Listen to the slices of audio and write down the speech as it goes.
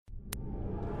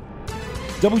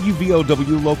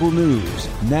WVOW Local News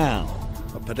now.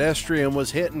 A pedestrian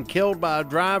was hit and killed by a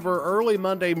driver early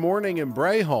Monday morning in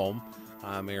Breaholm.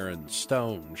 I'm Aaron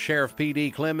Stone. Sheriff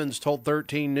P.D. Clemens told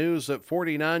 13 News that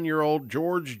 49-year-old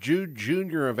George Jude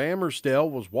Jr. of Ammersdale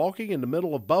was walking in the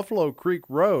middle of Buffalo Creek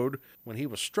Road when he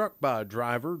was struck by a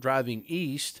driver driving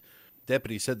east.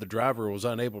 Deputies said the driver was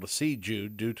unable to see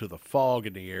Jude due to the fog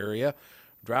in the area.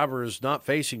 Driver is not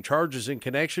facing charges in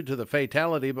connection to the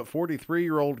fatality, but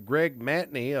 43-year-old Greg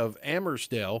Matney of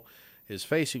Ammersdale is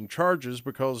facing charges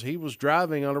because he was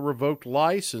driving on a revoked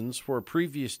license for a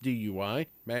previous DUI.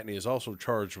 Matney is also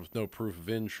charged with no proof of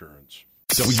insurance.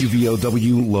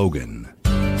 WVOW Logan.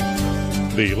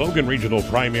 The Logan Regional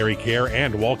Primary Care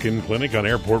and Walk-In Clinic on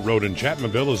Airport Road in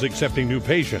Chapmanville is accepting new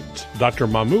patients. Dr.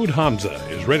 Mahmoud Hamza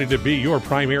is ready to be your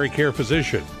primary care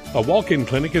physician. A walk-in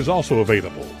clinic is also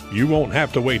available. You won't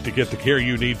have to wait to get the care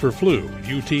you need for flu,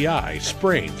 UTI,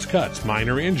 sprains, cuts,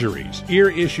 minor injuries, ear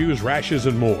issues, rashes,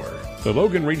 and more. The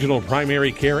Logan Regional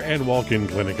Primary Care and Walk-In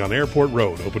Clinic on Airport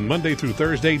Road, open Monday through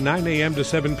Thursday, 9 a.m. to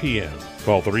 7 p.m.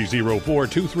 Call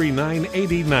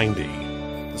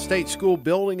 304-239-8090. The State School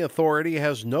Building Authority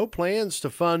has no plans to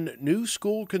fund new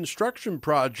school construction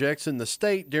projects in the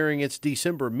state during its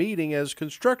December meeting as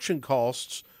construction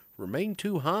costs remain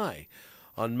too high.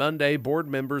 On Monday, board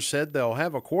members said they'll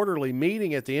have a quarterly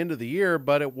meeting at the end of the year,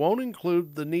 but it won't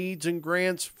include the Needs and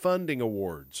Grants funding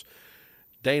awards.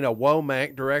 Dana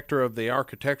Womack, director of the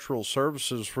Architectural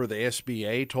Services for the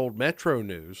SBA, told Metro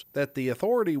News that the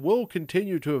authority will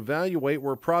continue to evaluate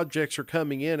where projects are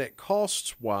coming in at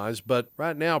costs-wise, but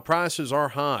right now prices are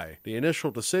high. The initial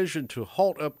decision to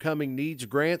halt upcoming needs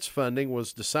grants funding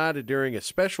was decided during a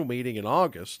special meeting in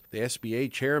August. The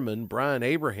SBA chairman, Brian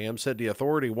Abraham, said the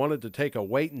authority wanted to take a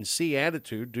wait-and-see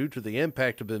attitude due to the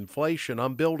impact of inflation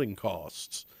on building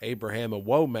costs. Abraham and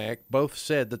Womack both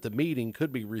said that the meeting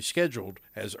could be rescheduled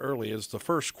as early as the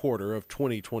first quarter of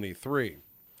 2023.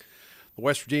 The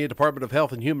West Virginia Department of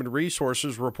Health and Human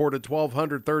Resources reported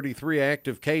 1,233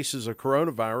 active cases of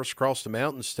coronavirus across the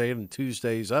Mountain State in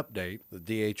Tuesday's update. The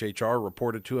DHHR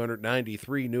reported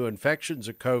 293 new infections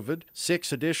of COVID.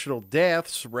 6 additional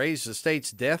deaths raised the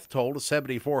state's death toll to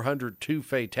 7,402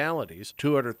 fatalities.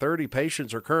 230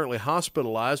 patients are currently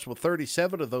hospitalized, with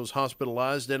 37 of those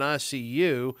hospitalized in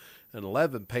ICU and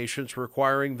 11 patients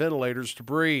requiring ventilators to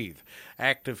breathe.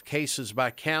 Active cases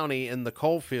by county in the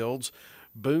Coalfields: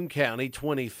 Boone County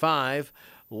 25,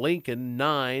 Lincoln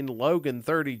 9, Logan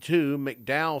 32,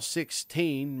 McDowell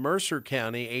 16, Mercer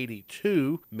County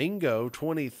 82, Mingo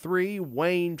 23,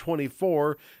 Wayne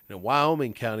 24, and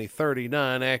Wyoming County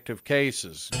 39 active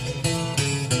cases.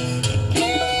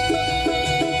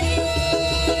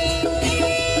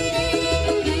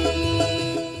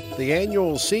 The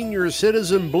annual Senior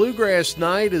Citizen Bluegrass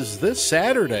Night is this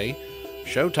Saturday.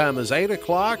 Showtime is 8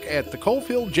 o'clock at the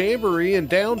Coalfield Jamboree in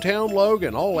downtown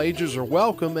Logan. All ages are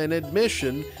welcome and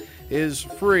admission is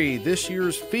free. This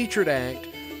year's featured act,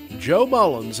 Joe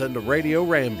Mullins and the Radio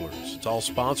Ramblers. It's all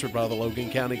sponsored by the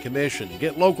Logan County Commission.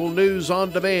 Get local news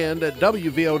on demand at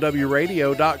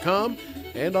WVOWradio.com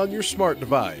and on your smart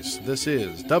device. This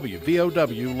is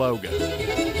WVOW Logan.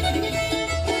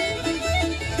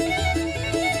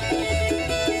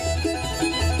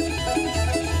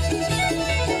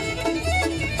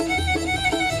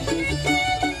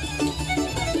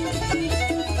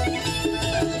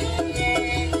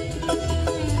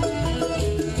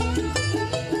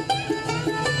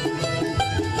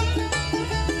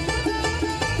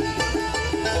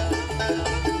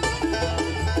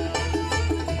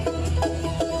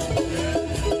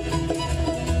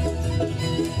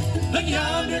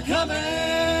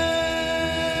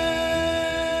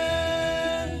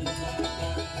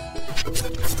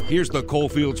 Here's the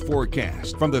Coalfields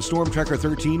forecast from the Storm Tracker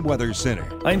 13 Weather Center.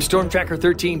 I'm Storm Tracker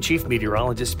 13 Chief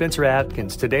Meteorologist Spencer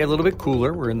Atkins. Today a little bit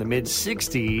cooler. We're in the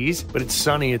mid-60s, but it's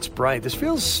sunny, it's bright. This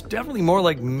feels definitely more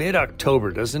like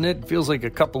mid-October, doesn't it? It feels like a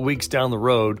couple weeks down the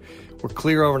road. We're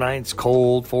clear overnight. It's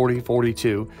cold, 40,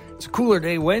 42. It's a cooler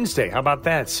day Wednesday. How about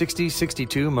that? 60,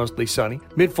 62, mostly sunny.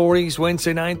 Mid-40s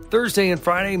Wednesday night. Thursday and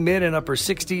Friday, mid and upper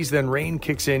 60s. Then rain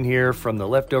kicks in here from the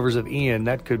leftovers of Ian.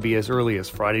 That could be as early as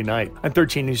Friday night. I'm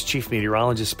 13 News Chief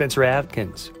Meteorologist Spencer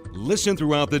Atkins. Listen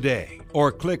throughout the day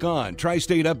or click on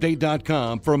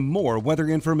tristateupdate.com for more weather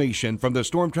information from the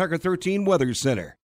Storm Tracker 13 Weather Center.